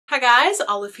Hi guys,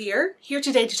 Olive here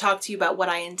today to talk to you about what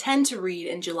I intend to read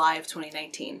in July of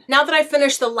 2019. Now that I've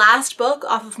finished the last book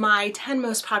off of my 10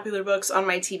 most popular books on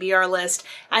my TBR list,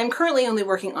 I'm currently only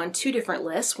working on 2 different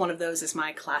lists. One of those is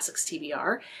my Classics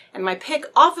TBR, and my pick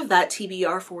off of that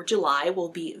TBR for July will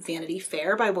be Vanity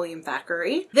Fair by William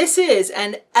Thackeray. This is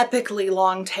an epically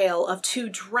long tale of 2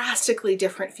 drastically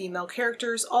different female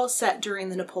characters, all set during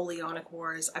the Napoleonic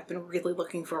Wars. I've been really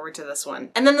looking forward to this one.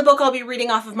 And then the book I'll be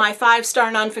reading off of my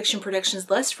 5-star nonfiction predictions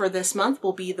list for this month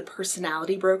will be The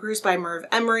Personality Brokers by Merv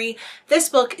Emery. This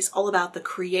book is all about the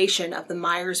creation of the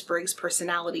Myers-Briggs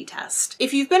personality test.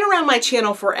 If you've been around my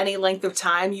channel for any length of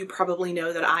time, you probably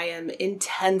know that I am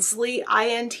intensely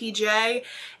INTJ,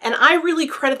 and I really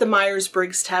credit the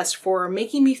Myers-Briggs test for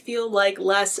making me feel like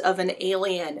less of an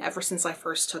alien ever since I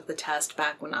first took the test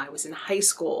back when I was in high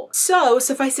school. So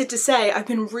suffice it to say, I've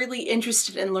been really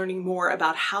interested in learning more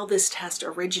about how this test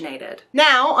originated.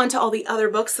 Now, onto all the other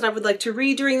books that I would like to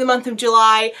read during the month of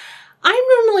July. I'm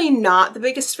normally not the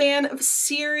biggest fan of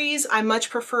series. I much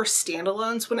prefer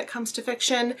standalones when it comes to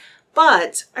fiction,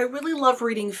 but I really love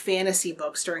reading fantasy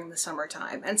books during the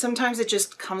summertime, and sometimes it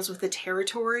just comes with the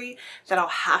territory that I'll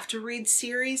have to read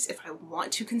series if I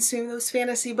want to consume those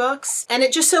fantasy books. And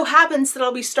it just so happens that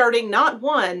I'll be starting not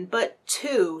 1, but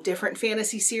 2 different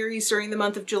fantasy series during the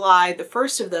month of July. The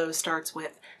first of those starts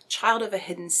with Child of a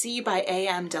Hidden Sea by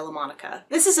A.M. Delamonica.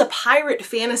 This is a pirate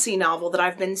fantasy novel that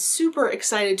I've been super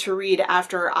excited to read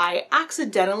after I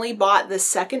accidentally bought the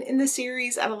second in the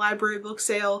series at a library book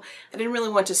sale. I didn't really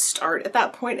want to start at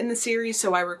that point in the series,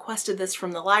 so I requested this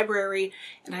from the library,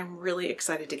 and I'm really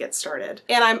excited to get started.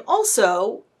 And I'm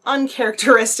also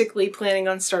uncharacteristically planning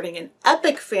on starting an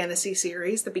epic fantasy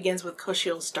series that begins with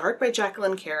Coshiel's Dark by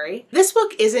Jacqueline Carey. This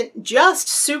book isn't just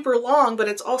super long, but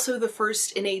it's also the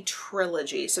first in a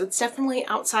trilogy, so it's definitely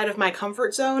outside of my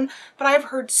comfort zone, but I've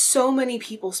heard so many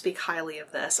people speak highly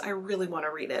of this. I really want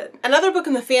to read it. Another book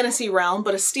in the fantasy realm,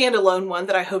 but a standalone one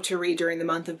that I hope to read during the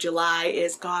month of July,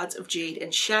 is Gods of Jade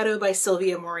and Shadow by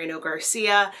Silvia Moreno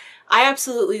Garcia. I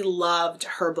absolutely loved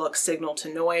her book Signal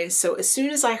to Noise, so as soon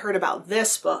as I heard about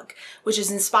this book, which is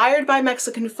inspired by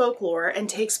Mexican folklore and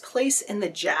takes place in the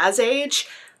Jazz Age,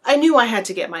 I knew I had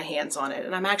to get my hands on it,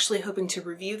 and I'm actually hoping to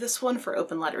review this one for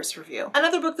Open Letters Review.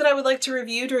 Another book that I would like to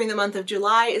review during the month of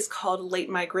July is called Late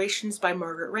Migrations by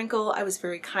Margaret Wrinkle. I was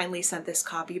very kindly sent this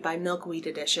copy by Milkweed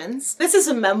Editions. This is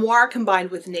a memoir combined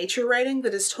with nature writing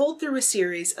that is told through a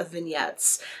series of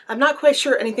vignettes. I'm not quite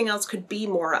sure anything else could be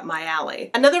more up my alley.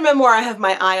 Another memoir I have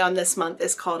my eye on this month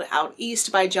is called Out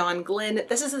East by John Glynn.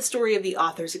 This is the story of the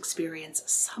author's experience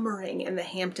summering in the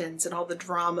Hamptons and all the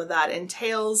drama that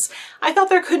entails. I thought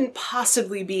there couldn't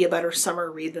possibly be a better summer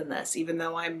read than this, even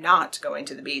though I'm not going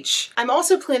to the beach. I'm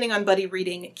also planning on buddy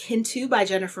reading Kintu by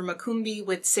Jennifer Makumbi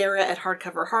with Sarah at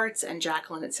Hardcover Hearts and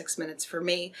Jacqueline at 6 Minutes for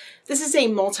Me. This is a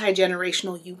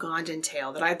multi-generational Ugandan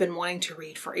tale that I've been wanting to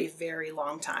read for a very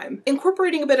long time.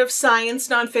 Incorporating a bit of science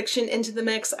nonfiction into the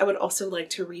mix, I would also like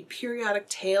to read Periodic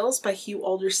Tales by Hugh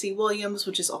Aldersea Williams,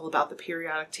 which is all about the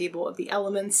periodic table of the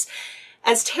elements.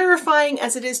 As terrifying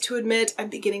as it is to admit, I'm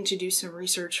beginning to do some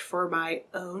research for my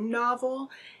own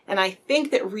novel, and I think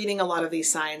that reading a lot of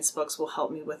these science books will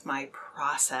help me with my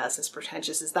process, as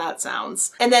pretentious as that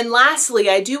sounds. And then lastly,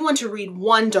 I do want to read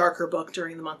one darker book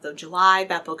during the month of July.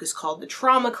 That book is called The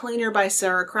Trauma Cleaner by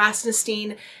Sarah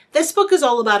Krasnostein. This book is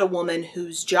all about a woman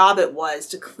whose job it was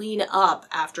to clean up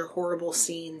after horrible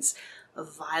scenes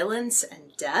of violence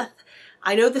and death.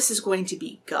 I know this is going to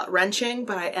be gut-wrenching,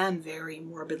 but I am very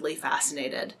morbidly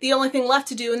fascinated. The only thing left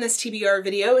to do in this TBR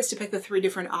video is to pick the 3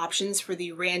 different options for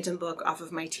the random book off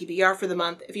of my TBR for the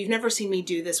month. If you've never seen me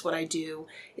do this, what I do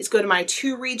is go to my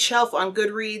to-read shelf on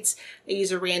Goodreads. I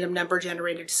use a random number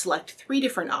generator to select 3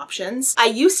 different options. I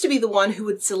used to be the one who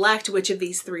would select which of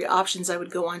these 3 options I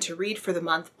would go on to read for the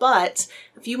month, but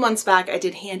a few months back I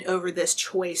did hand over this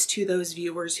choice to those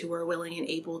viewers who are willing and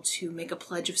able to make a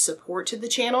pledge of support to the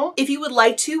channel. If you would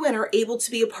like to and are able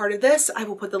to be a part of this, I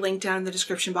will put the link down in the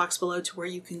description box below to where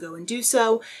you can go and do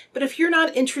so. But if you're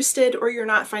not interested or you're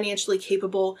not financially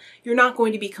capable, you're not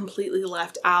going to be completely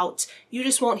left out. You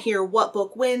just won't hear what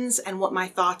book wins and what my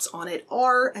thoughts on it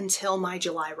are until my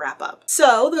July wrap up.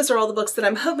 So those are all the books that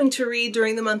I'm hoping to read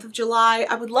during the month of July.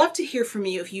 I would love to hear from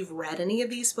you if you've read any of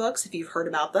these books, if you've heard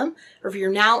about them, or if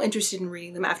you're now interested in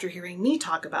reading them after hearing me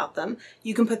talk about them.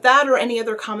 You can put that or any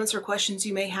other comments or questions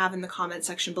you may have in the comment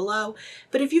section below.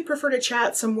 But if you prefer to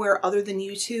chat somewhere other than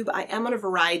YouTube, I am on a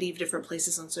variety of different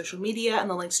places on social media, and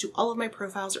the links to all of my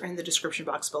profiles are in the description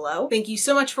box below. Thank you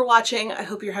so much for watching. I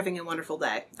hope you're having a wonderful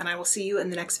day, and I will see you in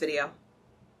the next video.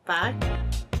 Bye.